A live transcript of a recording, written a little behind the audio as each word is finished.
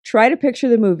Try to picture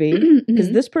the movie,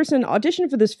 because this person auditioned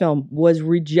for this film, was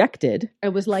rejected.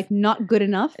 It was like not good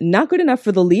enough. Not good enough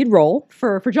for the lead role.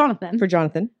 For Jonathan. For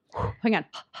Jonathan. Hang on.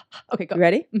 Okay, go. You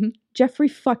ready? Mm-hmm. Jeffrey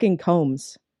fucking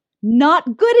Combs.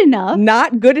 Not good enough.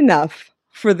 Not good enough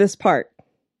for this part.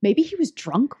 Maybe he was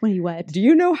drunk when he went. Do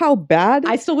you know how bad?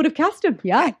 I still would have cast him.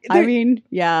 Yeah. I mean,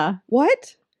 yeah.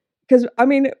 What? Because, I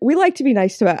mean, we like to be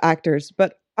nice to actors,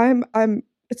 but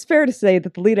it's fair to say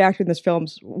that the lead actor in this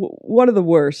film's one of the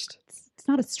worst. It's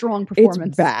not a strong performance.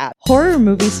 It's bad. Horror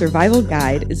Movie Survival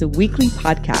Guide is a weekly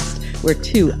podcast where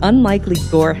two unlikely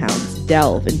gorehounds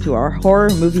delve into our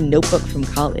horror movie notebook from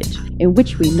college, in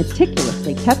which we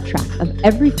meticulously kept track of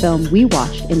every film we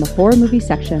watched in the horror movie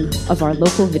section of our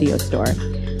local video store,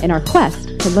 in our quest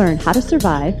to learn how to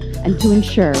survive and to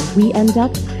ensure we end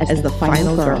up as the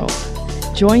final girl.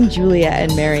 Join Julia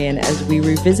and Marion as we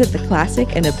revisit the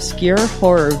classic and obscure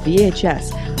horror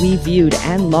VHS we viewed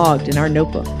and logged in our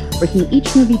notebook, breaking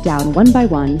each movie down one by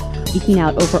one, eking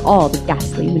out over all the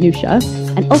ghastly minutiae,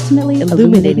 and ultimately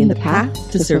illuminating the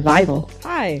path to survival.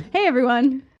 Hi. Hey,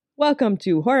 everyone. Welcome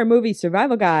to Horror Movie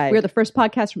Survival Guide. We're the first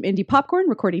podcast from Indie Popcorn,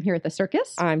 recording here at the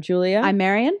Circus. I'm Julia. I'm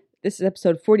Marion. This is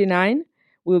episode 49.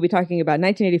 We will be talking about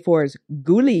 1984's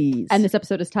Ghoulies. And this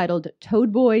episode is titled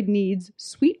Toad Boy Needs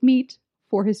Sweet Meat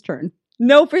for His Turn.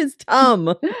 No, for his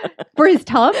tum. For his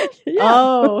tum? Yeah.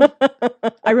 Oh.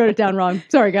 I wrote it down wrong.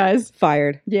 Sorry, guys.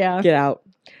 Fired. Yeah. Get out.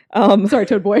 Sorry,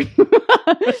 Toad Boy.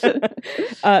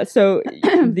 So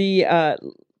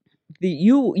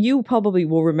you probably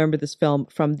will remember this film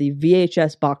from the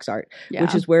VHS box art,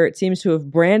 which is where it seems to have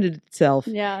branded itself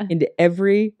into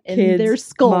every kid's their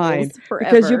skulls mind. Forever.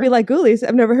 Because you'll be like, Ghoulies,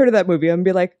 I've never heard of that movie. I'm gonna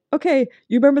be like, okay,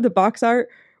 you remember the box art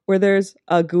where there's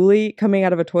a ghoulie coming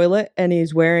out of a toilet and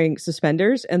he's wearing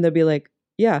suspenders, and they'll be like,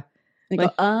 yeah. They like,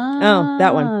 go, oh,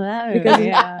 that one. Because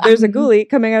there's a ghoulie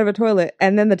coming out of a toilet,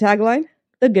 and then the tagline,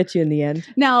 they'll get you in the end.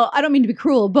 Now, I don't mean to be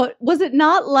cruel, but was it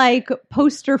not like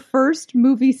poster first,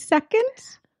 movie second?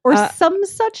 Or some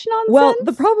such nonsense? Well,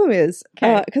 the problem is,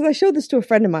 because I showed this to a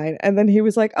friend of mine, and then he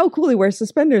was like, oh, cool, he wears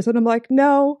suspenders. And I'm like,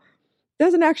 no,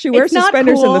 doesn't actually wear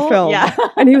suspenders in the film. Yeah.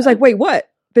 And he was like, wait, what?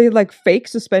 They like fake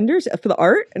suspenders for the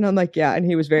art? And I'm like, yeah. And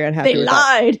he was very unhappy with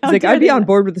lied. That. He's like, I'd be on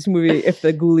board with this movie if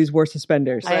the Ghoulies wore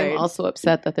suspenders. I am also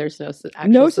upset that there's no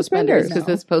suspenders because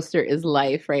this poster is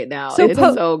life right now. So it's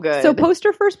so good. So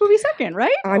poster first, movie second,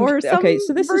 right? Or some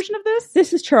so this version of this?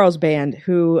 This is Charles Band,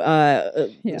 who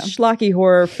schlocky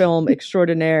horror film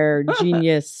extraordinaire,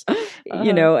 genius,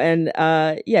 you know, and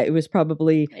it was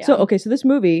probably... So this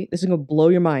movie, this is going to blow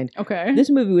your mind. Okay. This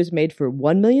movie was made for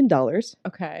 $1 million.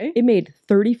 Okay. It made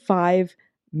 $35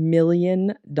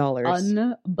 million.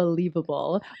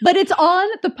 Unbelievable. But it's on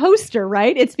the poster,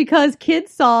 right? It's because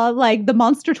kids saw like the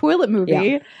Monster Toilet movie.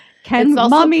 Yeah. Can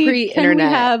we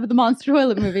have the Monster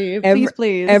Toilet movie?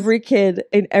 Please. Every kid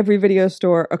in every video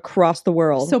store across the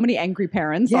world. So many angry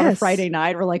parents on a Friday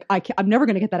night were like, I'm never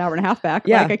going to get that hour and a half back.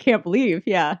 Yeah. Like, I can't believe.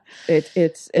 Yeah.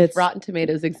 It's Rotten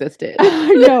Tomatoes existed.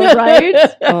 I know, right?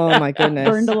 Oh my goodness.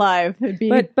 Burned alive. It'd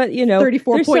be but you know,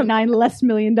 $34.9 less $1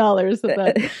 million.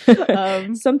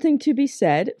 Something to be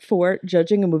said for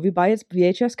judging a movie by its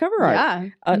VHS cover art. Yeah.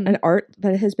 An art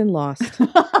that has been lost.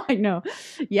 I know.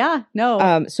 Yeah.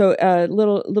 No. So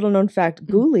little known fact,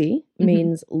 Ghoulie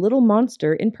means little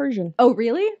monster in Persian. Oh,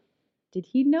 really? Did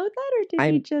he know that, or did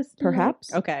he just...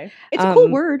 Perhaps. Okay. It's a cool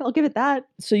word. I'll give it that.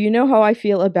 So you know how I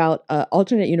feel about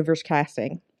alternate universe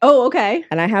casting. Oh, okay.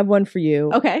 And I have one for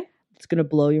you. Okay. It's going to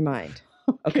blow your mind.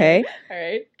 Okay? All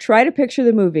right. Try to picture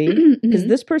the movie, because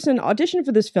this person auditioned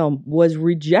for this film, was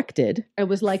rejected. It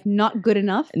was like not good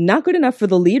enough. Not good enough for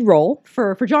the lead role.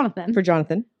 For Jonathan. For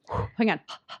Jonathan. Hang on.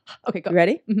 Okay, go. You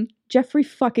ready? Mm-hmm. Jeffrey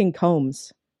fucking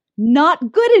Combs.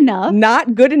 Not good enough.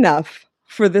 Not good enough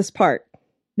for this part.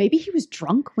 Maybe he was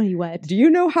drunk when he went. Do you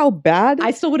know how bad?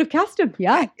 I still would have cast him.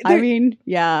 Yeah. I mean,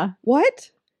 yeah.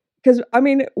 What? Because, I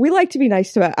mean, we like to be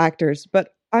nice to actors,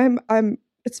 but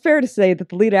it's fair to say that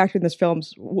the lead actor in this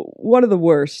film's one of the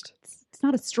worst. It's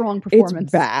not a strong performance.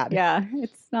 It's bad. Yeah.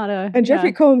 It's not a... And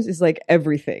Jeffrey Combs is like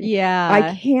everything. Yeah.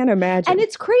 I can't imagine. And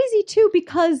it's crazy, too,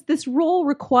 because this role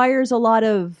requires a lot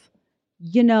of,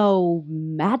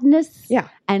 madness. Yeah.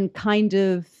 And kind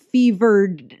of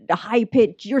fevered, high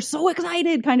pitch, you're so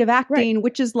excited kind of acting,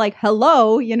 which is like,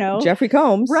 hello, Jeffrey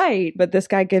Combs. Right. But this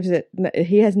guy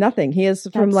he has nothing. He is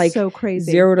from like so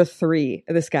crazy. 0 to 3,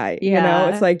 this guy. Yeah.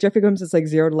 It's like Jeffrey Combs is like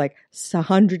 0 to like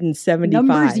 175.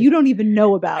 Numbers you don't even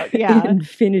know about. Yeah.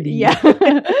 Infinity. Yeah.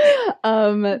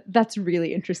 That's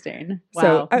really interesting.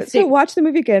 Wow. So watch the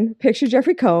movie again. Picture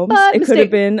Jeffrey Combs. But it could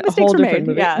have been a whole different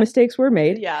movie. Yeah. Mistakes were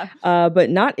made. Yeah. But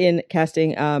not in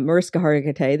casting Mariska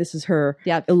Hargitay. This is her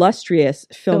illustrious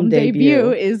film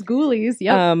debut is Ghoulies.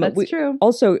 Yep, that's true.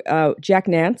 Also, Jack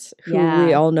Nance, who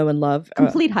we all know and love.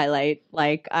 Complete highlight.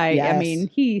 Like, I mean,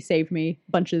 he saved me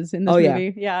bunches in this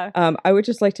movie. Yeah. I would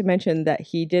just like to mention that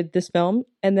he did this film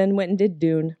and then went and did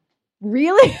Dune.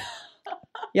 Really?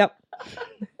 Yep.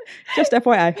 Just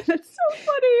FYI. That's so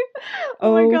funny.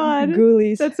 Oh my God.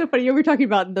 Ghoulies. That's so funny. You were talking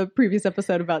about in the previous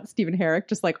episode about Stephen Herrick,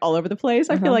 just like all over the place.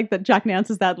 I feel like that Jack Nance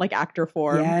is that like actor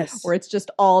form where it's just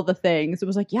all the things. It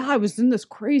was like, yeah, I was in this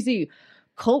crazy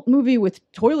cult movie with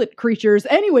toilet creatures.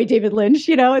 Anyway, David Lynch,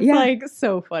 you know, it's like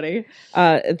so funny.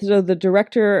 So the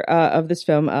director of this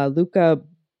film, Luca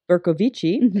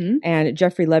Bercovici, and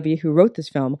Jeffrey Levy, who wrote this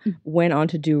film, went on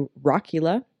to do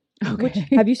Rockula. Okay.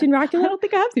 Have you seen Rockula? I don't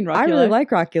think I have seen Rockula. I really like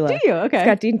Rockula. Do you? Okay. It's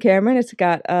got Dean Cameron. It's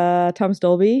got Thomas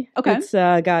Dolby. Okay. It's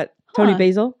got Tony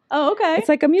Basil. Oh, okay. It's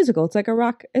like a musical. It's like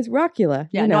it's Rockula.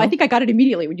 Yeah, no, I think I got it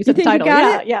immediately when you said the title.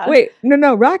 Yeah. Wait,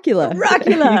 no, Rockula.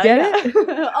 Rockula. You get it?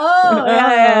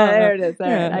 There it is. All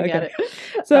right, I get it.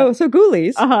 So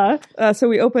Ghoulies. So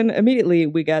we open immediately.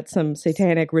 We got some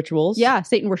satanic rituals. Yeah,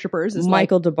 Satan worshippers. Is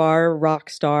Michael DeBar, rock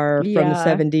star from the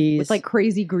 70s. With like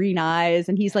crazy green eyes.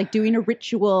 And he's like doing a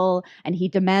ritual and he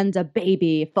demands a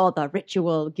baby for the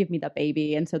ritual. Give me the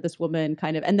baby. And so this woman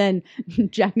kind of, and then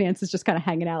Jack Nance is just kind of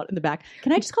hanging out in the back.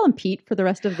 Can I just call him Pete for the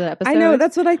rest of the episode? I know,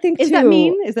 that's what I think too. Is that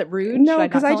mean? Is that rude? No,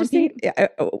 because I just think,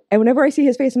 and whenever I see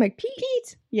his face, I'm like,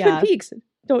 Pete. Yeah. Twin Peaks.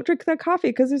 Don't drink that coffee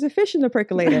because there's a fish in the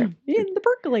percolator. In the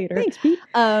percolator. Thanks, Pete.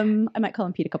 I might call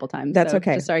him Pete a couple times. That's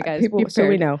okay. Just sorry, guys. So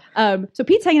we know. So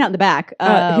Pete's hanging out in the back.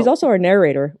 He's also our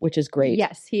narrator, which is great.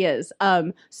 Yes, he is.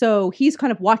 So he's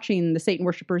kind of watching the Satan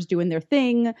worshippers doing their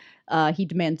thing. He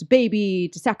demands a baby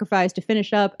to sacrifice to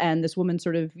finish up. And this woman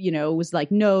sort of, was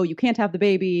like, no, you can't have the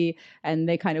baby. And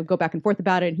they kind of go back and forth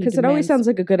about it. Because it always sounds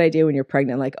like a good idea when you're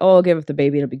pregnant. Like, oh, I'll give up the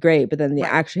baby. It'll be great. But then they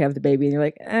actually have the baby and you're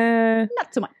like,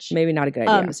 not so much. Maybe not a good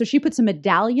idea. So she puts a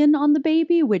medallion on the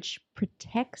baby, which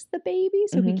protects the baby.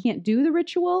 So he can't do the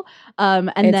ritual.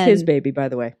 And it's his baby, by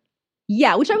the way.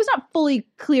 Yeah, which I was not fully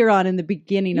clear on in the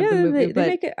beginning of the movie. They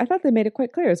make it, I thought they made it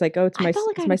quite clear. It's like, oh, it's my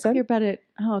son. Clear about it.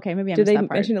 Oh, okay. Maybe I missed that part. Do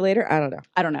they mention it later? I don't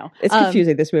know. It's It's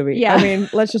confusing, this movie. Yeah. I mean,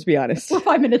 let's just be honest. We're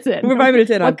 5 minutes in. I'm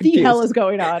confused. What the hell is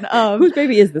going on? Whose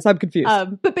baby is this? I'm confused.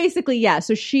 But basically, yeah.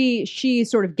 So she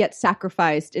sort of gets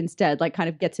sacrificed instead, like kind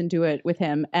of gets into it with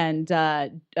him, and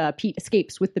Pete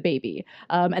escapes with the baby.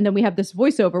 And then we have this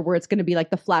voiceover where it's going to be like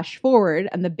the flash forward,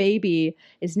 and the baby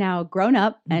is now grown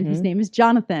up, and his name is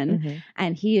Jonathan,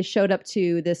 and he has showed up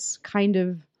to this kind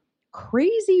of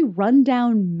crazy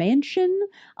rundown mansion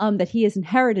that he has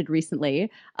inherited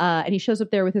recently, and he shows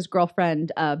up there with his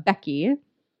girlfriend Becky,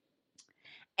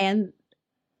 and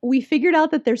we figured out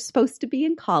that they're supposed to be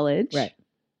in college, right?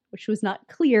 Which was not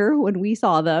clear when we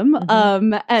saw them.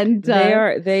 And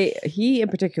he in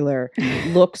particular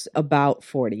looks about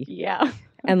 40. Yeah,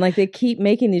 and like they keep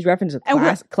making these references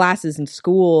to classes in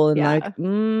school, and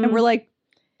and we're like,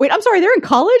 wait, I'm sorry, they're in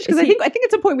college? Because I think at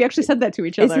some point we actually said that to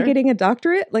each other. Is he getting a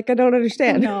doctorate? Like, I don't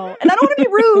understand. No. And I don't want to be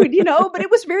rude, but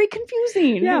it was very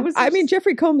confusing. Yeah. I mean,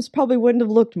 Jeffrey Combs probably wouldn't have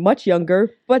looked much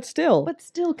younger, but still. But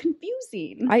still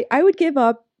confusing. I would give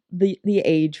up the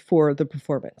age for the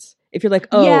performance. If you're like,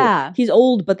 oh, he's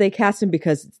old, but they cast him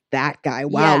because it's that guy.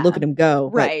 Wow, look at him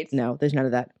go. Right. But no, there's none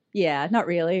of that. Yeah, not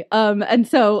really. And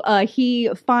so he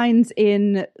finds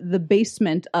in the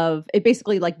basement of it,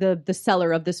 basically like the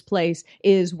cellar of this place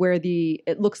is where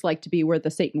it looks like to be where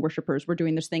the Satan worshippers were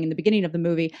doing this thing in the beginning of the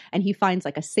movie. And he finds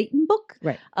like a Satan book.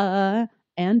 Right.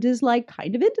 And is like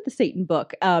kind of into the Satan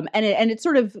book. And it's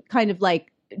sort of kind of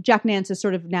like Jack Nance is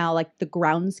sort of now like the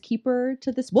groundskeeper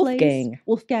to this place.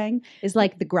 Wolfgang is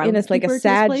like the groundskeeper. And it's like a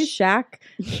sad shack,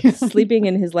 sleeping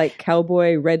in his like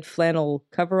cowboy red flannel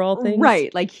coverall thing.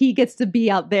 Right, like he gets to be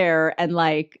out there, and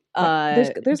like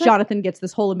there's Jonathan gets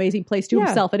this whole amazing place to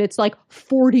himself, and it's like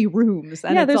 40 rooms.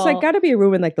 And there's like got to be a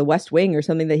room in like the West Wing or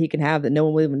something that he can have that no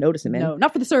one will even notice him in. No,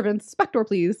 not for the servants. Back door,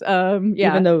 please.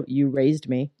 Even though you raised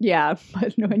me. Yeah,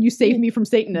 but no, and you saved me from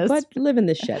Satanists. But live in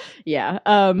this shed. Yeah.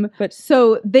 But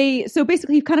so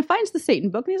basically he kind of finds the Satan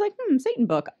book, and he's like, Satan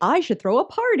book, I should throw a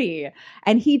party.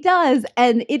 And he does,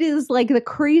 and it is like the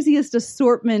craziest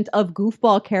assortment of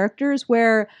goofball characters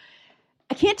where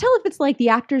I can't tell if it's like the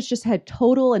actors just had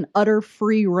total and utter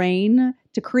free reign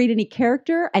to create any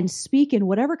character and speak in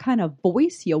whatever kind of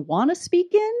voice you want to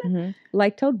speak in. Mm-hmm.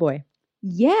 Like Toad Boy.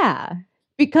 Yeah.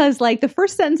 Because like the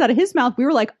first sentence out of his mouth, we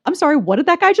were like, I'm sorry, what did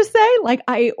that guy just say?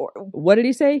 What did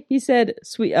he say? He said,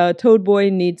 Toad Boy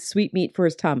needs sweet meat for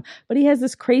his tum. But he has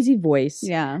this crazy voice.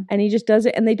 Yeah. And he just does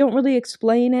it. And they don't really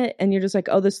explain it. And you're just like,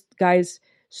 oh, this guy's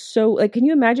so, like, can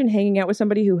you imagine hanging out with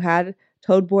somebody who had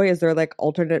Toad Boy as their like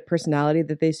alternate personality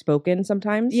that they spoke in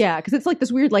sometimes. Yeah, because it's like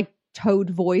this weird like Toad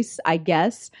voice, I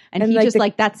guess, and he like just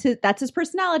like that's his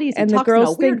personality. And the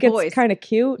girls think it's kind of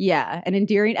cute, yeah, and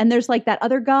endearing. And there's like that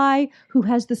other guy who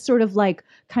has this sort of like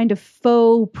kind of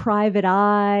faux private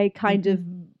eye kind of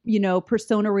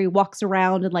persona where he walks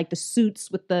around in like the suits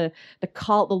with the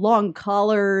long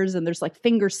collars, and there's like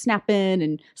fingers snapping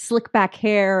and slick back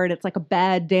hair, and it's like a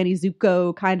bad Danny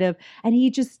Zuko kind of, and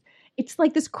it's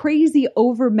like this crazy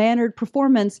over-mannered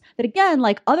performance that, again,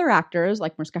 like other actors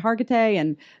like Mariska Hargitay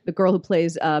and the girl who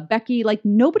plays Becky, like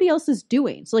nobody else is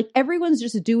doing. So like everyone's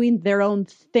just doing their own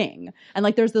thing. And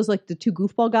like there's those like the two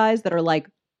goofball guys that are like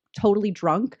totally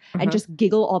drunk and just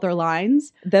giggle all their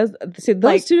lines. Those two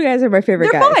guys are my favorite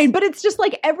guys. They're fine, but it's just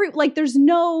like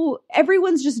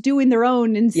everyone's just doing their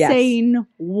own insane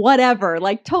whatever.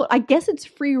 Like I guess it's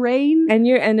free reign.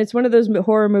 And it's one of those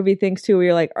horror movie things too where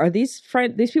you're like, are these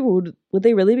people, would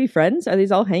they really be friends? Are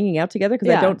these all hanging out together?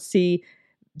 Because I don't see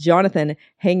Jonathan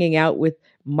hanging out with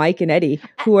Mike and Eddie,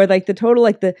 who are like the total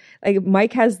like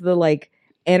Mike has the like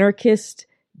anarchist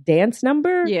dance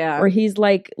number where he's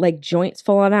like joints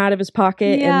falling out of his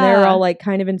pocket and they're all like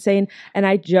kind of insane, and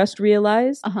I just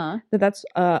realized that's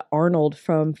Arnold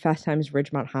from Fast Times at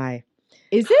Ridgemont High.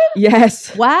 Is it?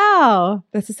 Yes. Wow,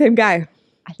 that's the same guy.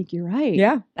 I think you're right.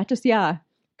 Yeah, that just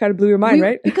kind of blew your mind,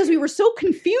 right? Because we were so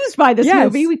confused by this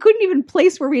movie, we couldn't even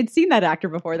place where we had seen that actor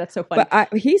before. That's so funny.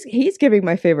 But he's giving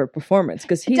my favorite performance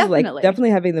because he's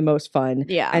definitely having the most fun,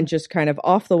 and just kind of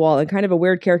off the wall and kind of a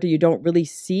weird character you don't really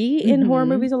see in horror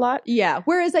movies a lot. Yeah.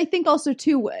 Whereas I think also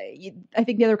too, I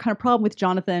think the other kind of problem with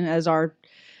Jonathan as our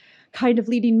kind of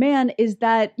leading man is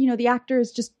that the actor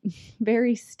is just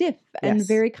very stiff and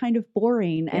very kind of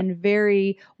boring and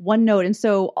very one note, and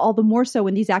so all the more so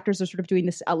when these actors are sort of doing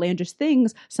this outlandish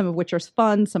things, some of which are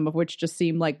fun, some of which just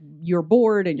seem like you're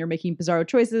bored and you're making bizarro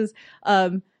choices.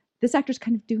 This actor's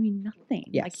kind of doing nothing.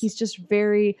 Like he's just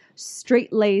very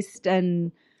straight-laced,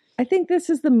 and I think this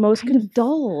is the most kind of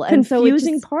dull and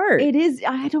confusing part. It is.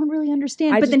 I don't really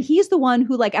understand. But then he's the one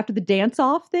who, like, after the dance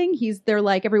off thing, they're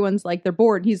like, everyone's like, they're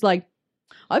bored. He's like,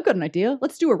 I've got an idea.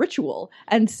 Let's do a ritual.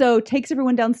 And so takes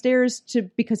everyone downstairs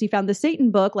because he found the Satan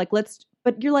book. Like,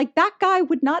 but you're like, that guy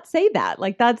would not say that.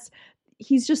 Like,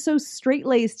 he's just so straight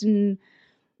laced and,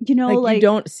 you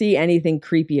don't see anything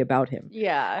creepy about him.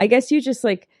 Yeah. I guess you just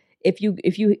like, if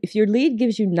your lead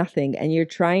gives you nothing and you're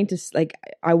trying to like,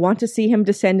 I want to see him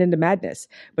descend into madness,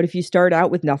 but if you start out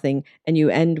with nothing and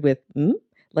you end with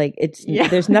like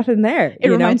there's nothing there. It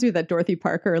reminds me of that Dorothy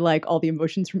Parker, like all the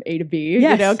emotions from A to B,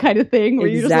 kind of thing, where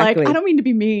you're just like, I don't mean to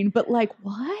be mean, but like,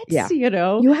 what? Yeah.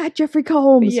 You had Jeffrey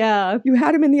Combs. Yeah. You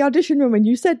had him in the audition room and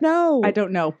you said no. I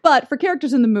don't know. But for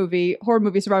characters in the movie, horror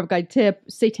movie survival guide tip,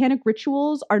 satanic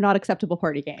rituals are not acceptable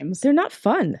party games. They're not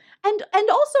fun. And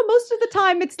also most of the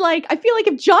time it's like, I feel like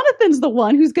if Jonathan's the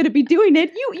one who's going to be doing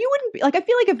it, you wouldn't be like, I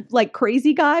feel like if like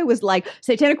Crazy Guy was like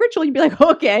satanic ritual, you'd be like,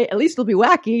 okay, at least it'll be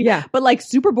wacky. Yeah. But like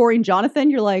super boring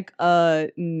Jonathan, you're like,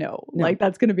 no. Like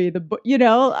that's going to be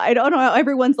I don't know.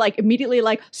 Everyone's like immediately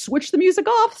like switch the music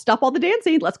off, stop all the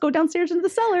dancing. Let's go downstairs into the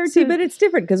cellar. See, but it's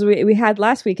different because we had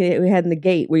last week, we had in The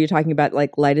Gate where you're talking about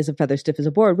like light as a feather, stiff as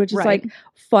a board, which is like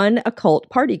fun occult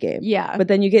party game. Yeah. But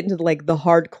then you get into like the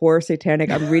hardcore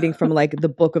satanic, I'm reading from like the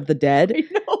Book of the Dead. I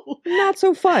know. Not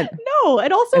so fun. No.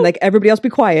 And also like everybody else be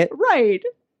quiet. Right.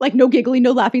 Like no giggling,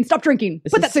 no laughing, stop drinking,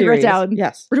 put that cigarette down.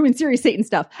 Yes. We're doing serious Satan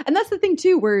stuff. And that's the thing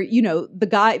too, where,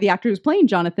 the actor who's playing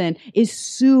Jonathan is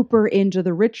super into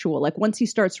the ritual. Like once he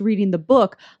starts reading the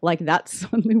book, like that's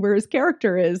suddenly where his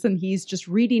character is. And he's just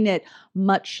reading it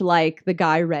much like the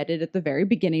guy read it at the very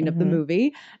beginning of the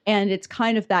movie. And it's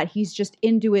kind of that he's just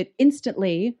into it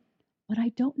instantly. But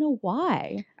I don't know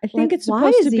why. I think it's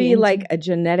supposed to be like a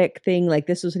genetic thing. Like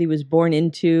this is what he was born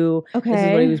into. Okay. This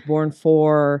is what he was born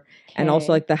for. Okay. And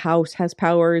also like the house has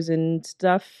powers and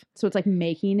stuff. So it's like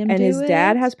making him and his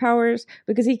dad has powers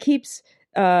because he keeps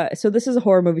so this is a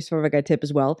horror movie survival guide tip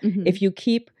as well. Mm-hmm. If you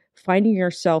keep finding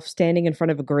yourself standing in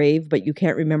front of a grave but you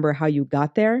can't remember how you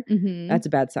got there, that's a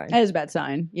bad sign. That is a bad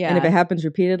sign. Yeah. And if it happens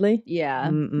repeatedly,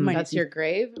 that's your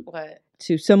grave? What?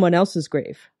 To someone else's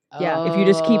grave. Yeah. If you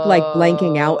just keep like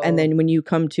blanking out and then when you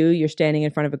come to, you're standing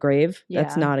in front of a grave,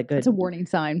 that's not a good. It's a warning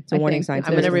sign. It's a warning sign.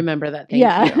 I'm going to remember that.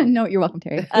 Thank you. No, you're welcome,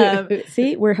 Terry.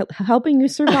 See, we're helping you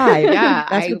survive. Yeah.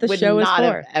 That's what the show is for.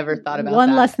 Have ever thought about one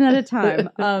that. lesson at a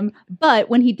time. But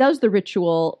when he does the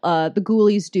ritual, the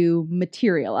ghoulies do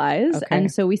materialize. Okay.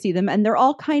 And so we see them and they're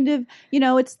all kind of,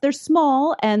 they're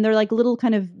small and they're like little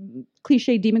kind of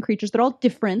cliche demon creatures. They're all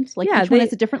different. Like each one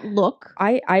has a different look.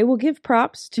 I will give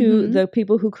props to the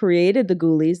people who created the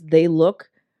ghoulies. They look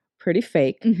pretty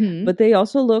fake, but they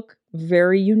also look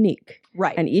very unique.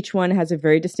 Right. And each one has a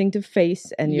very distinctive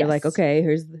face. And you're like, okay,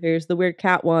 here's the weird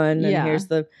cat one. And here's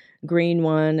the green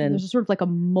one. And there's sort of like a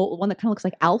mole, one that kind of looks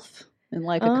like Alf. And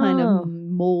like a kind of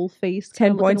mole face.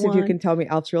 10 points if you can tell me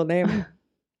Alf's real name.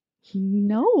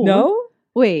 No. No?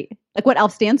 Wait. Like what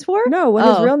Alf stands for? No, what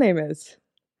his real name is.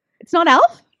 It's not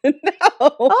Alf? No.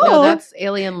 No, that's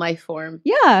Alien Life Form.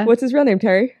 Yeah. What's his real name,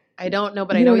 Terry? I don't know,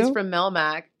 but I know he's from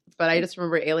Melmac. But I just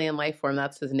remember Alien Life Form.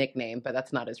 That's his nickname, but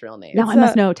that's not his real name. No, I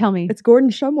must know. Tell me. It's Gordon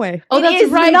Shumway. Oh,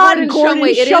 that's right. Not Gordon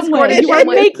Shumway. It is Gordon Shumway. You are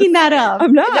making that up.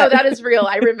 I'm not. No, that is real.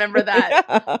 I remember that.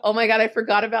 Yeah. Oh my God, I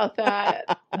forgot about that.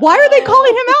 Why are they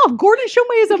calling him Alf? Gordon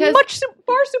Shumway is a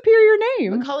far superior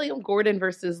name. But calling him Gordon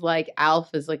versus like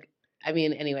Alf is like, I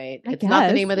mean, anyway, it's not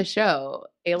the name of the show.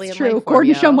 Alien It's true. Life Form,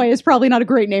 Gordon Shumway is probably not a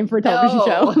great name for a television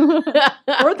show.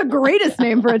 Or the greatest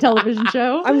name for a television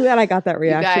show. I'm glad I got that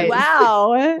reaction. Guys,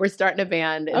 wow. We're starting a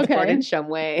band. It's Gordon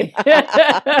Shumway.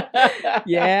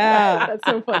 Yeah. That's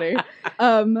so funny.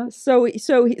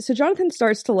 So Jonathan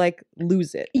starts to like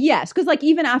lose it. Yes, because like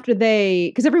even after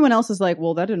because everyone else is like,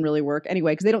 well, that didn't really work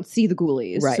anyway, because they don't see the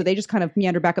ghoulies. Right. So they just kind of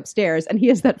meander back upstairs. And he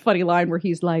has that funny line where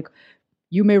he's like,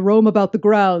 you may roam about the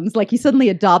grounds. Like he suddenly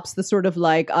adopts the sort of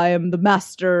like, I am the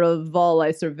master of all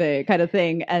I survey kind of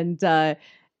thing.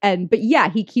 But yeah,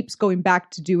 he keeps going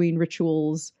back to doing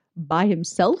rituals by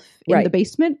himself in the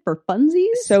basement for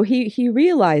funsies. So he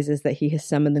realizes that he has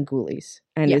summoned the ghoulies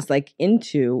and is like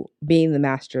into being the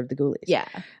master of the ghoulies. Yeah.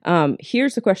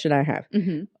 Here's the question I have.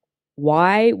 Mm-hmm.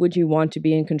 Why would you want to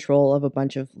be in control of a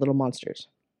bunch of little monsters?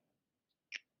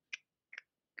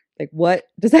 Like, what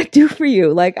does that do for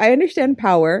you? Like, I understand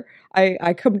power.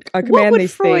 I command what would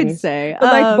these Freud things. Say?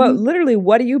 But literally,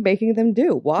 what are you making them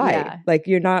do? Why? Yeah. Like,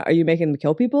 are you making them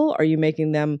kill people? Are you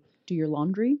making them do your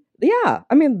laundry? Yeah.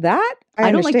 I mean, that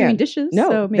I don't like doing dishes. No,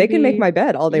 so maybe... they can make my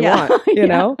bed all they want, you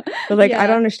know? But like, I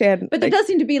don't understand. But it does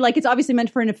seem to be like, it's obviously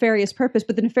meant for a nefarious purpose,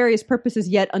 but the nefarious purpose is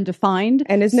yet undefined.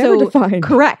 And is never defined.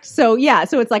 Correct. So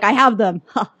so it's like, I have them.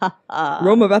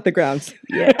 Roam about the grounds.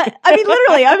 Yeah. I mean,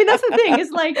 literally. I mean, that's the thing.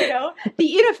 Is like,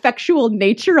 the ineffectual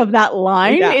nature of that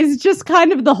line is just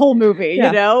kind of the whole movie,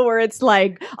 you know? Where it's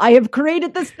like, I have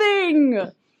created this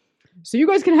thing. So you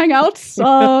guys can hang out.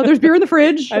 There's beer in the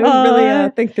fridge. I didn't really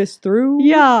think this through.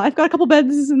 Yeah, I've got a couple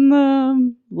beds in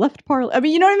the left parlor. I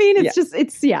mean, you know what I mean? It's just,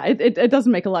 it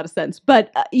doesn't make a lot of sense.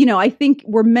 But, I think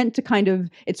we're meant to kind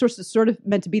of, it's sort of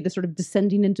meant to be the sort of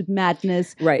descending into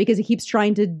madness. Right. Because he keeps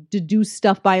trying to do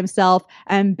stuff by himself.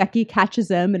 And Becky catches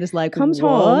him and is like, comes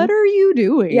home. What are you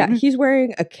doing? Yeah, he's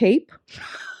wearing a cape.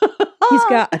 He's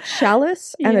got a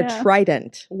chalice and a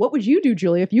trident. What would you do,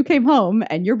 Julie, if you came home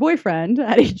and your boyfriend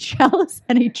had a chalice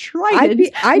and a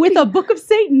trident with a book of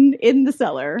Satan in the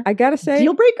cellar? I gotta say,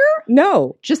 deal breaker?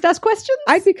 No, just ask questions.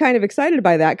 I'd be kind of excited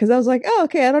by that because I was like, oh,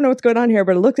 okay, I don't know what's going on here,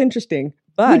 but it looks interesting.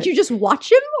 But would you just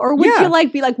watch him, or would you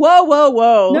be like, whoa, whoa,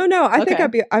 whoa? No, I think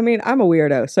I'd be. I mean, I'm a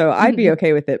weirdo, so I'd be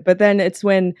okay with it. But then it's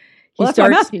when. That's why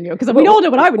I'm asking you, because we all know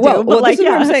what I would do. But this is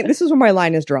what I'm saying. This is where my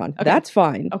line is drawn. Okay. That's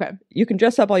fine. Okay. You can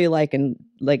dress up all you like, and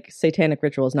like satanic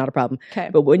ritual is not a problem. Okay.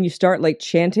 But when you start like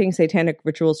chanting satanic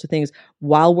rituals to things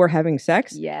while we're having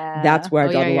sex, that's where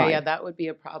I draw the line. Yeah, that would be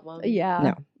a problem. Yeah.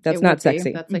 No, that's not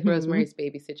sexy. That's like Rosemary's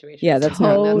Baby situation. Yeah, that's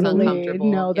totally. not. That's uncomfortable.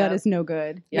 No, that is no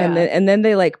good. Yeah. And then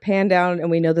they like pan down,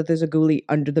 and we know that there's a ghoulie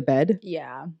under the bed.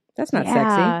 Yeah. That's not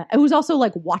sexy. It was also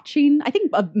like watching. I think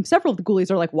several of the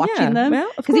ghoulies are like watching them. Well,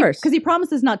 of course. Because he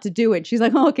promises not to do it. She's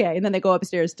like, oh, okay. And then they go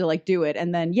upstairs to like do it.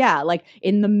 And then, like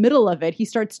in the middle of it, he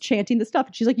starts chanting the stuff.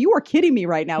 And she's like, you are kidding me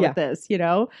right now with this,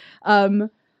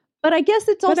 But I guess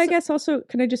it's also. But I guess also,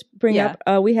 can I just bring up?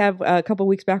 We have a couple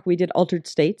weeks back, we did Altered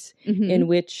States, in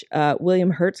which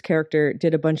William Hurt's character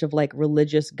did a bunch of like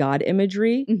religious god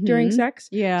imagery during sex.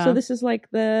 Yeah. So this is like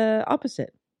the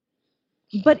opposite.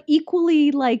 But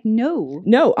equally, like, no.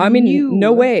 No, I mean,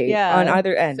 no way on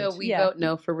either end. So we vote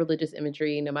no for religious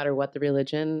imagery, no matter what the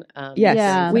religion.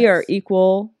 Yes, we are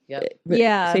equal.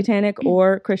 Yep. Satanic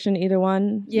or Christian, either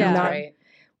one. Yeah, that's right.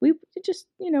 We just,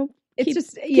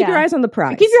 keep your eyes on the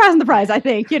prize. Keep your eyes on the prize, I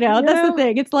think. That's the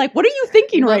thing. It's like, what are you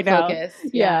thinking right now?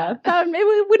 Yeah.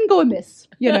 It wouldn't go amiss,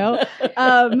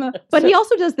 But he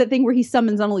also does that thing where he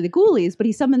summons not only the ghoulies, but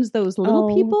he summons those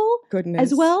little people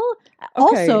as well.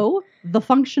 Okay. Also, the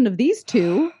function of these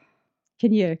two.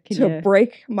 Can you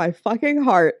break my fucking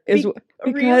heart is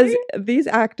because these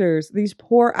actors, these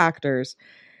poor actors,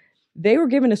 they were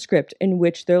given a script in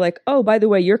which they're like, oh, by the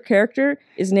way, your character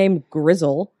is named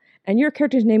Grizzle. And your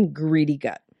character's named Greedy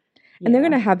Gut. And they're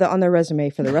going to have that on their resume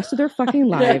for the rest of their fucking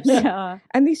lives.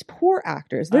 And these poor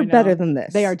actors, they're better than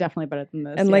this. They are definitely better than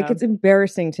this. And like, it's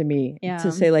embarrassing to me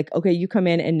to say like, okay, you come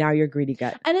in and now you're greedy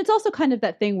gut. And it's also kind of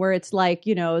that thing where it's like,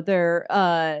 you know, they're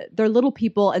little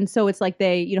people. And so it's like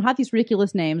they, you know, have these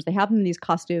ridiculous names. They have them in these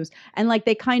costumes. And like,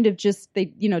 they kind of just,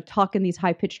 they, you know, talk in these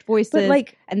high pitched voices. But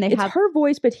like, and it's her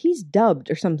voice, but he's dubbed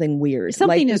or something weird.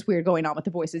 Something is weird going on with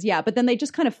the voices. Yeah. But then they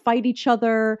just kind of fight each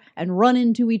other and run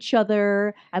into each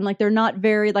other. And like, they're not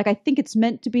very, like, I think it's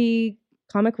meant to be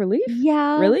comic relief.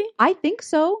 Yeah. Really? I think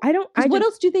so. What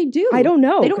else do they do? I don't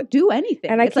know. They don't do anything.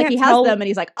 And it's like he has them and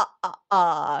he's like,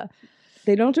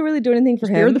 They don't really do anything for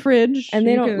him. They're the fridge. And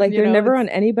they don't, like, they're never on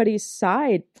anybody's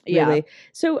side, really. Yeah.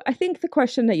 So I think the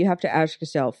question that you have to ask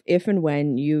yourself, if and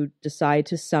when you decide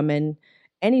to summon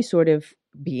any sort of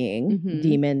being,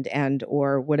 demon and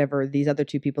or whatever these other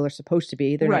two people are supposed to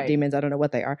be, they're not demons, I don't know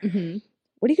what they are.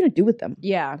 What are you going to do with them?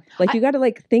 Yeah. Like, you got to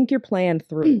like think your plan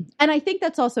through. And I think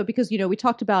that's also because, you know, we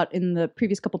talked about in the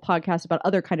previous couple podcasts about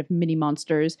other kind of mini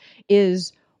monsters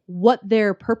is what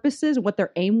their purpose is, what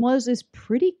their aim was is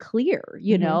pretty clear,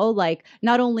 you know, like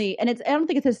not only, and I don't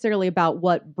think it's necessarily about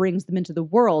what brings them into the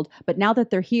world, but now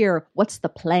that they're here, what's the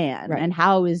plan and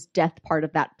how is death part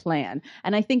of that plan?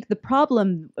 And I think the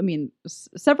problem, I mean,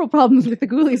 several problems with the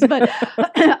Ghoulies, but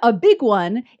a big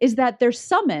one is that they're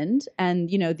summoned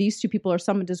and, you know, these two people are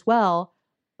summoned as well,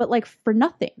 but like for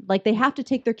nothing. Like they have to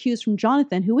take their cues from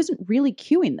Jonathan, who isn't really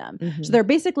cueing them. So they're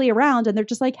basically around and they're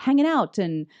just like hanging out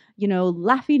and, you know,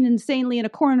 laughing insanely in a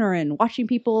corner and watching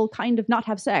people kind of not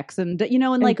have sex. And, you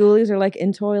know, and like Ghoulies are like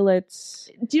in toilets.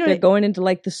 Do you know they're going into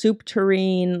like the soup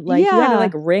tureen. Like you gotta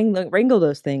like wrangle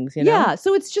those things, you know? Yeah.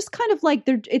 So it's just kind of like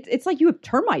it's like you have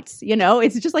termites, you know?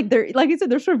 It's just like they're, like I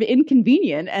said, they're sort of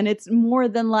inconvenient and it's more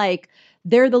than like,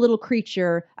 they're the little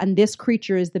creature and this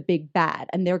creature is the big bad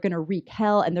and they're going to wreak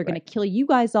hell and they're going to kill you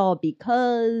guys all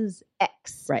because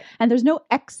X. Right. And there's no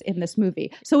X in this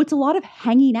movie. So it's a lot of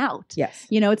hanging out. Yes.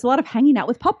 You know, it's a lot of hanging out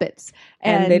with puppets.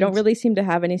 And they don't really seem to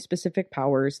have any specific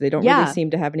powers. They don't really seem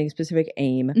to have any specific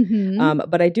aim.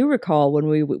 But I do recall when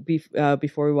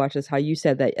before we watched this, how you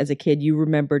said that as a kid, you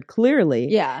remembered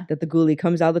clearly that the ghoulie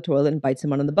comes out of the toilet and bites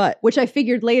someone on the butt. Which I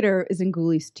figured later is in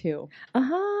Ghoulies 2.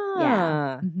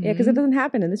 Yeah, because it doesn't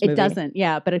happen in this movie. It doesn't,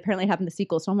 but apparently it happened in the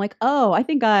sequel. So I'm like, oh, I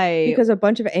think because a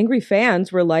bunch of angry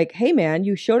fans were like, hey man,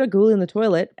 you showed a ghoulie in the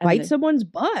toilet, bite someone's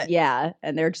butt. Yeah,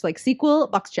 and they're just like, sequel,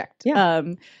 box checked. Yeah.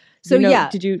 So you know,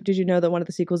 did you know that one of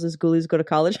the sequels is Ghoulies Go to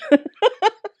College?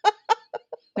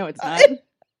 No, it's not.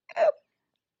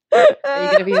 Are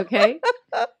you gonna be okay?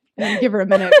 Give her a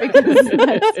minute because they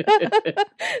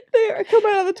come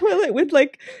out of the toilet with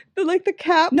like the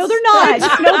caps. No, they're not.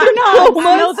 No, they're not.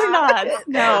 No, they're not.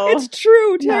 No, it's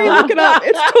true. Terry, look it up.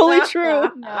 It's totally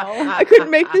true. No, I couldn't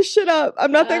make this shit up.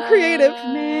 I'm not that creative,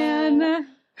 man.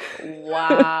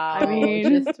 Wow. I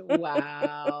mean, just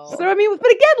wow. So I mean,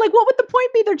 but again, like, what would the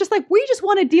point be? They're just like, we just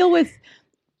want to deal with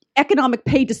economic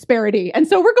pay disparity, and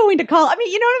so we're going to college. I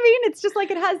mean, you know what I mean? It's just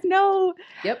like it has no.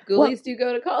 Yep, Ghoulies do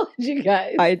go to college, you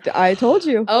guys. I told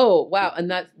you. Oh wow!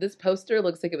 And this poster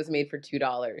looks like it was made for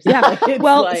 $2. Yeah.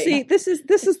 Well, like... see, this is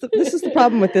the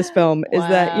problem with this film is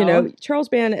that, you know, Charles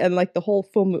Band and like the whole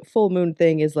full moon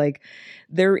thing is like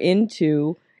they're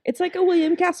into. It's like a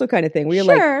William Castle kind of thing where you're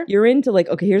like, you're into like,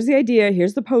 okay, here's the idea,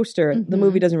 here's the poster. The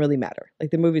movie doesn't really matter. Like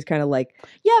the movie's kind of like.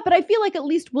 Yeah, but I feel like at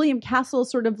least William Castle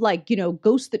sort of like, you know,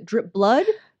 Ghosts That Drip Blood.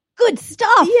 Good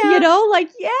stuff. Yeah. You know, like,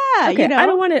 okay, you know. I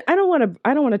don't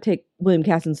want to take William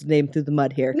Castle's name through the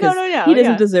mud here. No. He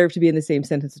doesn't deserve to be in the same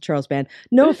sentence as Charles Band.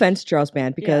 No offense, Charles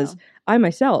Band, because I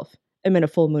myself am in a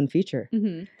full moon feature.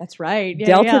 That's right.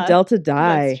 Delta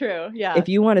Die. That's true. Yeah. If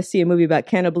you want to see a movie about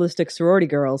cannibalistic sorority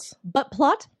girls. But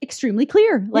plot extremely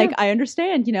clear. Like, I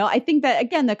understand, you know, I think that,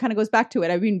 again, that kind of goes back to it.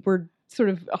 I mean, we're sort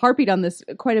of harping on this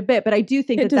quite a bit, but I do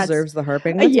think it deserves the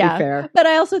harping. Let's be fair. But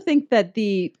I also think that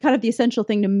the kind of the essential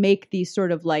thing to make these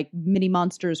sort of like mini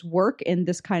monsters work in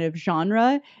this kind of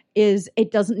genre is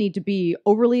it doesn't need to be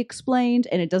overly explained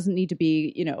and it doesn't need to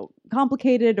be, you know,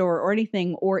 complicated or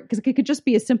anything, or because it could just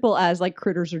be as simple as like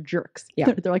critters are jerks.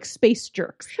 Yeah. They're like space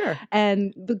jerks. Sure.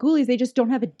 And the Ghoulies, they just don't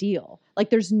have a deal.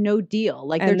 Like there's no deal.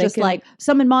 Like they're just like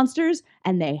summon monsters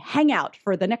and they hang out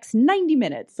for the next 90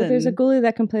 minutes. But there's a Ghoulie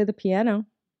that can play the piano.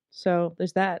 So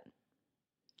there's that.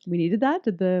 We needed that?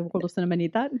 Did the World of Cinema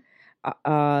need that?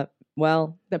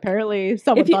 Well, apparently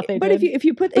someone thought they did. But if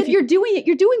you put, you're doing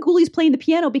Ghoulies playing the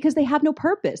piano because they have no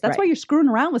purpose. That's why you're screwing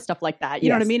around with stuff like that. You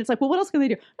know what I mean? It's like, well, what else can they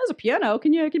do? There's a piano.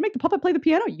 Can you make the puppet play the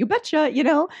piano? You betcha. You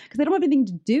know, because they don't have anything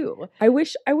to do. I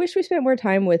wish we spent more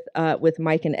time with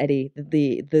Mike and Eddie,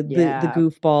 the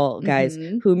goofball guys,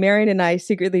 who Marion and I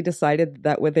secretly decided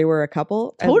that they were a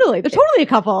couple. Totally, they're totally a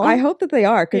couple. I hope that they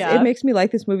are, because it makes me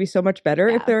like this movie so much better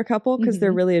if they're a couple, because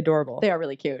they're really adorable. They are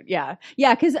really cute. Yeah,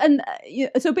 because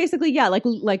so basically,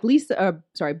 like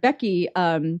Becky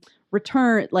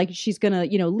return, like she's gonna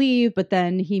leave, but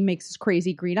then he makes his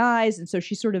crazy green eyes, and so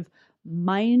she's sort of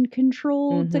mind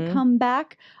controlled to come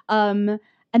back. And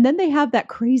then they have that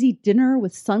crazy dinner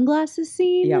with sunglasses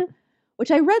scene,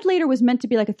 which I read later was meant to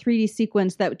be like a 3D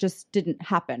sequence that just didn't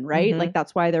happen, right? Like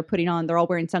that's why they're all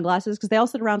wearing sunglasses, because they all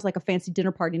sit around like a fancy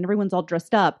dinner party and everyone's all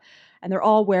dressed up and they're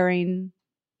all wearing.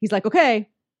 He's like, okay,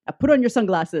 put on your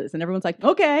sunglasses, and everyone's like,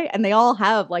 okay, and they all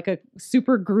have like a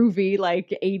super groovy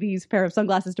like 80s pair of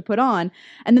sunglasses to put on,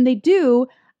 and then they do,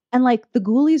 and like the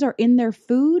ghoulies are in their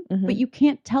food, but you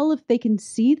can't tell if they can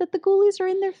see that the ghoulies are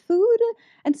in their food,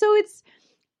 and so it's,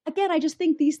 again, I just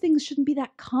think these things shouldn't be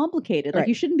that complicated. Like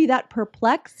you shouldn't be that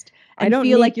perplexed and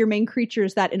feel like your main creature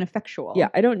is that ineffectual. Yeah,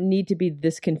 I don't need to be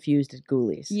this confused at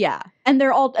ghoulies. Yeah, and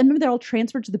they're all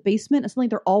transferred to the basement, and suddenly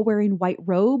they're all wearing white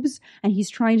robes, and he's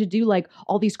trying to do like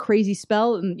all these crazy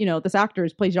spells, and this actor who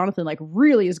plays Jonathan like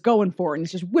really is going for it, and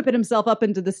he's just whipping himself up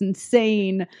into this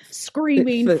insane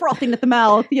screaming, frothing at the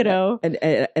mouth, and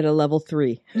at a level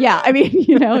 3. Yeah, I mean,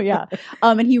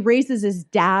 and he raises his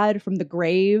dad from the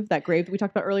grave, that grave that we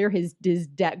talked about earlier, his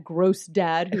gross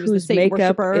dad, who's the Satan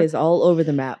makeup worshiper. Is all over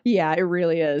the map. Yeah, it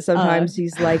really is. Sometimes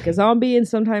he's like a zombie, and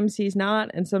sometimes he's not,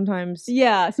 and sometimes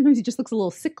sometimes he just looks a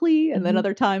little sickly, and then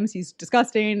other times he's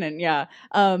disgusting, and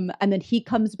and then he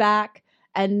comes back,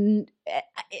 and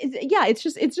it's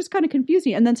just kind of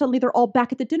confusing, and then suddenly they're all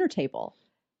back at the dinner table,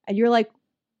 and you're like,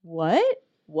 what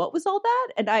was all that?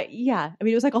 And I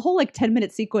mean, it was like a whole like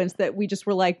 10-minute sequence that we just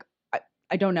were like,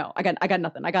 I don't know. I got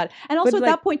nothing. And also at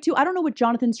that point too, I don't know what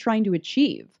Jonathan's trying to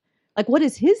achieve. Like, what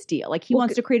is his deal? Like, he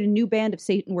wants to create a new band of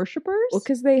Satan worshipers? Well,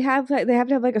 because they have to have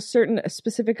like a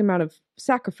specific amount of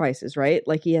sacrifices, right?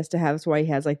 Like he has to have. That's why he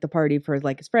has like the party for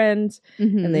like his friends,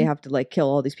 and they have to like kill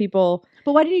all these people.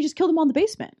 But why didn't he just kill them all in the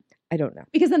basement? I don't know.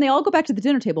 Because then they all go back to the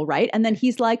dinner table, right? And then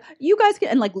he's like, you guys can,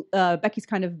 and like Becky's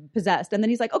kind of possessed. And then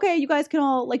he's like, okay, you guys can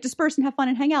all like disperse and have fun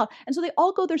and hang out. And so they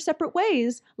all go their separate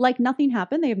ways, like nothing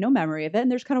happened. They have no memory of it. And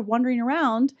they're just kind of wandering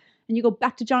around. And you go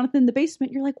back to Jonathan in the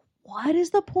basement. You're like, what is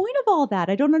the point of all that?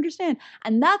 I don't understand.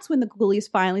 And that's when the ghoulies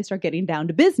finally start getting down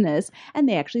to business, and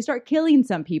they actually start killing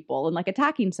some people and like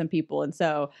attacking some people. And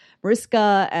so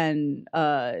Mariska and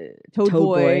Toad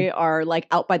Boy are like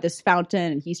out by this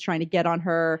fountain, and he's trying to get on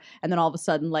her. And then all of a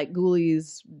sudden, like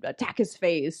ghoulies attack his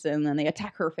face, and then they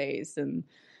attack her face, and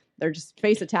they're just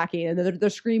face attacking, and they're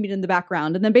screaming in the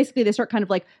background. And then basically they start kind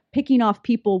of like picking off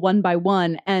people one by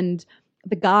one. And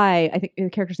the guy, I think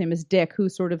the character's name is Dick,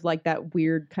 who's sort of like that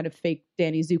weird kind of fake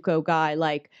Danny Zuko guy.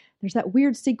 Like there's that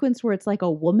weird sequence where it's like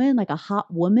a woman, like a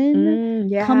hot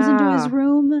woman comes into his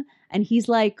room, and he's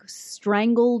like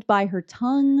strangled by her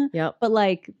tongue. Yep. But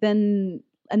like then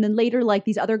later, like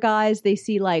these other guys, they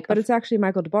see like, but it's actually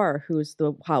Michael DeBar who's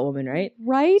the hot woman, right?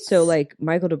 Right. So like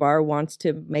Michael DeBar wants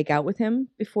to make out with him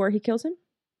before he kills him,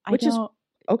 which is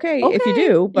okay if you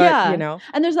do, but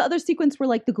And there's the other sequence where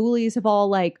like the ghoulies have all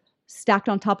like stacked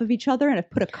on top of each other and have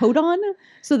put a coat on.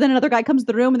 So then another guy comes to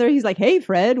the room, and he's like, hey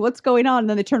Fred, what's going on? And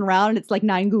then they turn around, and it's like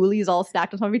 9 ghoulies all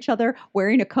stacked on top of each other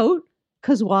wearing a coat.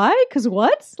 Cause why? Cause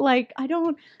what? Like, I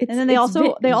don't. And then they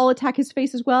all attack his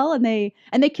face as well, and they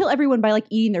kill everyone by like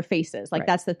eating their faces. Like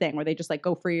that's the thing where they just like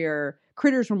go for your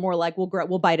critters. Were more like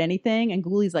we'll bite anything, and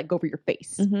ghoulies like go for your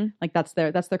face. Like that's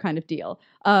their kind of deal.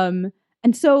 And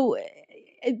so.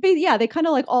 They kind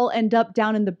of like all end up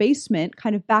down in the basement,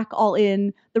 kind of back all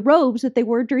in the robes that they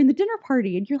were during the dinner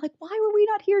party. And you're like, why were we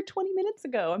not here 20 minutes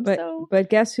ago? But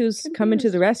guess who's confused. Coming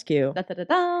to the rescue? Da, da, da,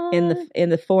 da. In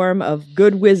the form of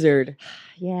Good Wizard.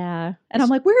 Yeah. And I'm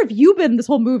like, where have you been this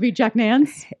whole movie, Jack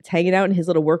Nance? It's hanging out in his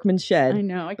little workman's shed. I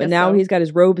know. But now he's got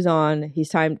his robes on. He's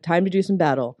time to do some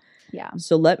battle. Yeah.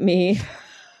 So let me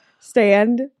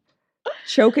stand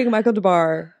choking Michael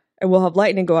DeBar, and we'll have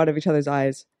lightning go out of each other's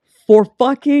eyes. For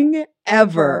fucking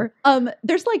ever.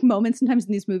 There's like moments sometimes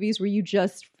in these movies where you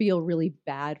just feel really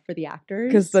bad for the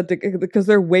actors because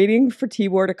they're waiting for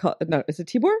Tibor to call. No, is it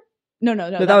Tibor? No.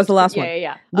 That was the last one.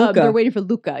 Yeah. Luca, they're waiting for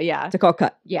Luca. Yeah, to call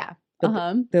cut. Yeah.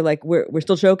 They're like, we're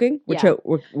still choking. We're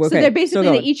okay. So they're basically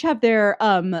they each have their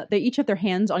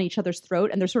hands on each other's throat,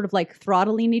 and they're sort of like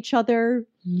throttling each other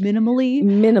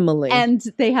minimally. And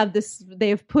they have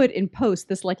put in post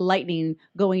this like lightning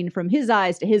going from his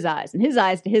eyes to his eyes and his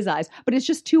eyes to his eyes. But it's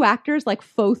just two actors like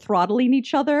faux throttling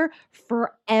each other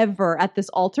forever at this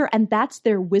altar. And that's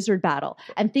their wizard battle.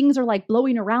 And things are like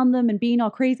blowing around them and being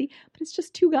all crazy. But it's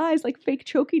just two guys like fake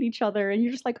choking each other. And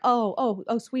you're just like, oh,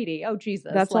 sweetie. Oh,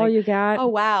 Jesus. That's like, all you got? Oh,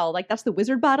 wow. Like that's the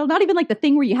wizard battle. Not even like the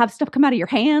thing where you have stuff come out of your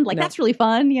hand. Like that's really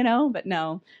fun, you know? But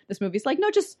no, this movie's like,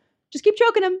 no, just keep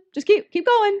choking him. Just keep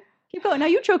going. Keep going. Now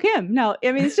you choke him. No,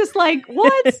 I mean, it's just like,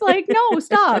 what? Like, no,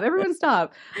 stop. Everyone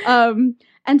stop.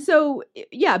 And so,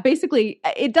 yeah, basically,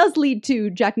 it does lead to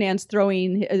Jack Nance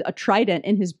throwing a trident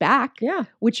in his back,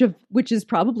 which is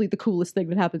probably the coolest thing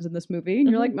that happens in this movie. And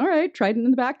you're like, all right, trident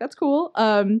in the back, that's cool.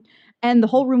 And the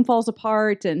whole room falls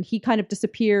apart, and he kind of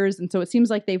disappears, and so it seems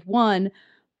like they've won.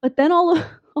 But then all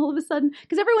of a sudden,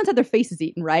 because everyone's had their faces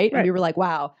eaten, right? And we were like,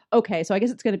 wow, okay, so I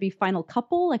guess it's going to be final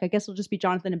couple. Like, I guess it'll just be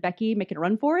Jonathan and Becky making a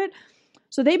run for it.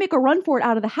 So they make a run for it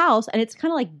out of the house, and it's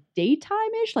kind of like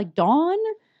daytime-ish, like dawn.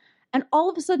 And all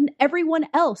of a sudden, everyone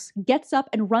else gets up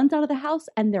and runs out of the house,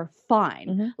 and they're fine.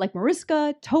 Mm-hmm. Like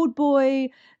Mariska, Toad Boy,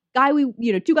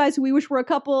 two guys who we wish were a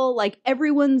couple. Like,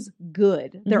 everyone's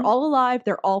good. Mm-hmm. They're all alive.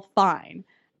 They're all fine.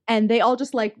 And they all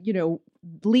just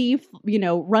leave,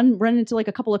 run into like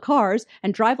a couple of cars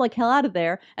and drive like hell out of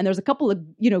there. And there's a couple of,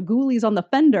 ghoulies on the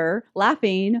fender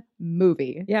laughing.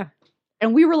 Movie. Yeah.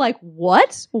 And we were like,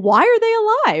 what? Why are they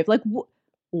alive? Like,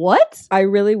 what? I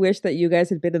really wish that you guys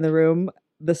had been in the room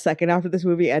the second after this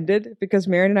movie ended, because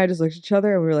Marion and I just looked at each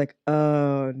other and we were like,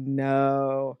 oh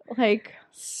no. Like,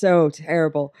 so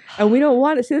terrible. And we don't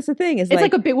want to see, that's the thing. It's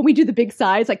like a bit when we do the big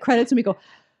sighs, like credits, and we go,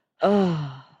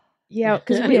 oh. Yeah,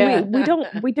 because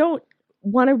we don't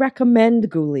want to recommend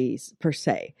Ghoulies per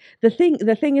se. The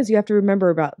thing is, you have to remember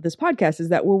about this podcast is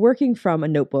that we're working from a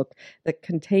notebook that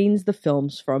contains the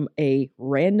films from a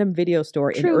random video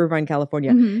store in Irvine,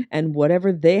 California, and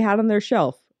whatever they had on their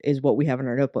shelf is what we have in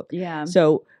our notebook. Yeah.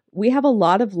 So we have a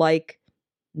lot of like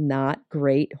not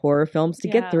great horror films to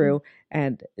get through,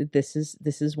 and this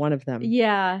is one of them.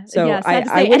 Yeah. So I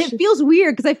wish... and it feels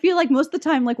weird because I feel like most of the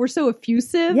time, like, we're so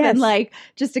effusive and like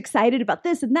just excited about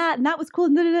this and that was cool.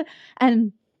 And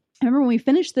I remember when we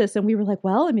finished this and we were like,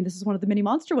 well, I mean, this is one of the mini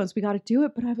monster ones. We got to do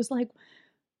it. But I was like,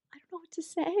 I don't know what to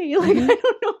say. Like, I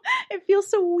don't know. It feels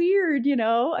so weird,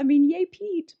 I mean, yay,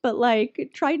 Pete, but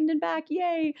like Trident and back,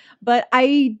 yay. But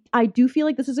I do feel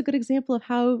like this is a good example of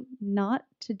how not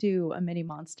to do a mini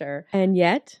monster. And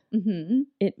yet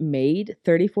it made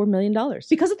 $34 million.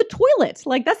 Because of the toilet.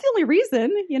 Like, that's the only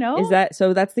reason,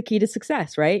 So that's the key to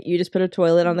success, right? You just put a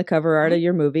toilet on the cover art of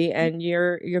your movie and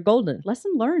you're golden.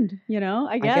 Lesson learned, I guess.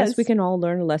 I guess we can all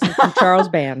learn a lesson from Charles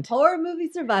Band. Horror movie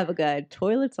survival guide.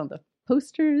 Toilets on the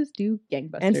posters do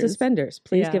gangbusters. And suspenders.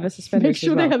 Please give us suspenders. Make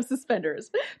sure they have suspenders.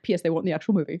 P.S. They won't in the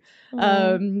actual movie.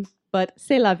 But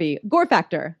c'est la vie. Gore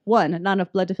factor. 1, not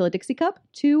enough blood to fill a Dixie cup.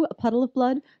 2, a puddle of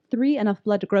blood. 3, enough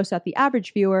blood to gross out the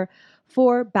average viewer.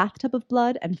 4, bathtub of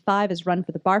blood. And 5 is run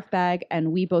for the barf bag.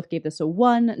 And we both gave this a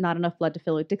 1, not enough blood to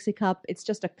fill a Dixie cup. It's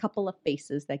just a couple of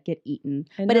faces that get eaten.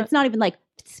 But it's not even like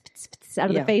out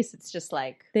of the face. It's just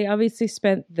like... They obviously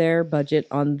spent their budget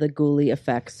on the ghoulie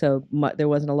effects. So there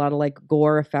wasn't a lot of like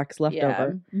gore effects left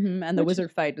over. Mm-hmm. And the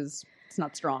wizard fight it's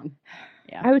not strong.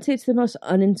 Yeah. I would say it's the most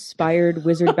uninspired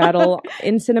wizard battle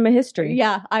in cinema history.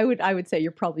 Yeah, I would say you're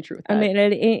probably true with that. I mean,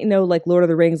 it ain't like Lord of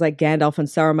the Rings, like Gandalf and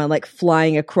Saruman, like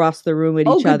flying across the room at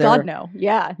each other. Oh, God, no.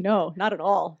 Yeah, no, not at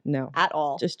all. No. At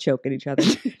all. Just choke at each other.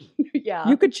 Yeah.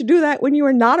 You could do that when you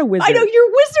were not a wizard. I know,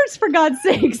 you're wizards, for God's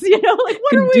sakes. Like,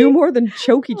 what are we? Do more than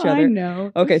choke each other. I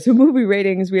know. Okay, so movie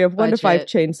ratings, we have 1 to 5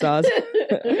 chainsaws.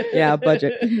 Yeah,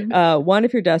 budget. 1,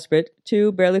 if you're desperate.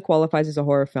 2, barely qualifies as a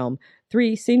horror film.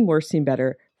 3, seen worse, seen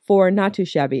better. 4, not too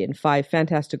shabby. And 5,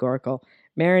 fantasticorical.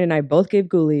 Marion and I both gave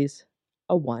Ghoulies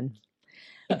a 1.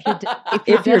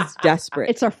 If you're desperate.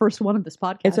 It's our first one of this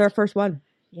podcast. It's our first one.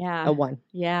 Yeah. A 1.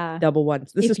 Yeah. Double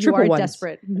ones. This is triple ones. If you are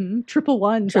desperate. Triple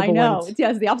ones. I know.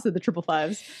 It's the opposite of the triple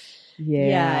fives.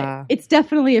 Yeah. It's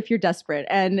definitely if you're desperate.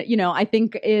 And, I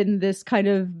think in this kind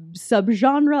of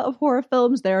subgenre of horror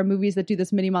films, there are movies that do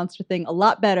this mini monster thing a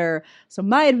lot better. So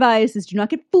my advice is do not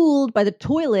get fooled by the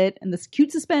toilet and the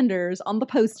cute suspenders on the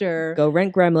poster. Go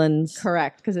rent Gremlins.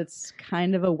 Correct. Because it's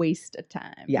kind of a waste of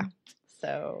time. Yeah.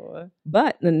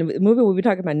 But the movie we'll be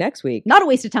talking about next week, not a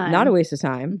waste of time. Not a waste of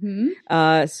time.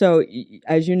 Mm-hmm. So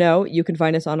as you know, you can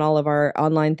find us on all of our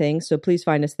online things. So please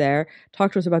find us there.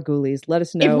 Talk to us about Ghoulies. Let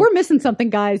us know if we're missing something,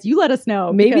 guys. You let us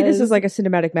know. Maybe this is like a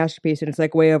cinematic masterpiece, and it's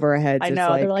like way over our heads. I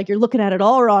know. They're like, you're looking at it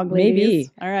all wrong, ladies.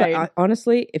 Maybe. All right. But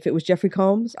honestly, if it was Jeffrey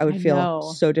Combs, I would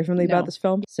feel so differently about this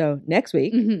film. So next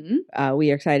week,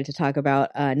 we are excited to talk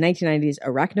about 1990s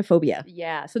Arachnophobia.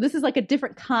 Yeah. So this is like a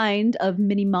different kind of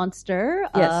mini monster.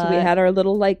 Yes. We had our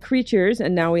little like creatures,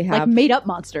 and now we have like made up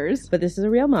monsters. But this is a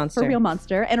real monster. A real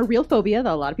monster, and a real phobia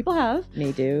that a lot of people have.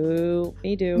 Me do.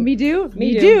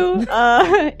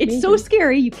 It's so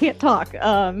scary you can't talk.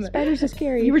 Spiders are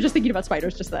scary. You were just thinking about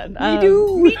spiders just then. Me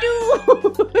do.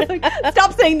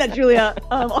 Stop saying that, Julia.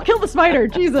 I'll kill the spider.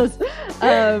 Jesus.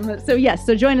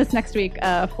 So join us next week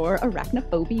for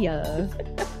Arachnophobia.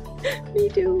 Me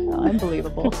too. Oh,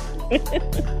 unbelievable.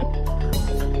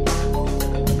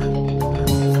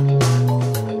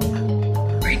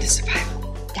 Brain to survive.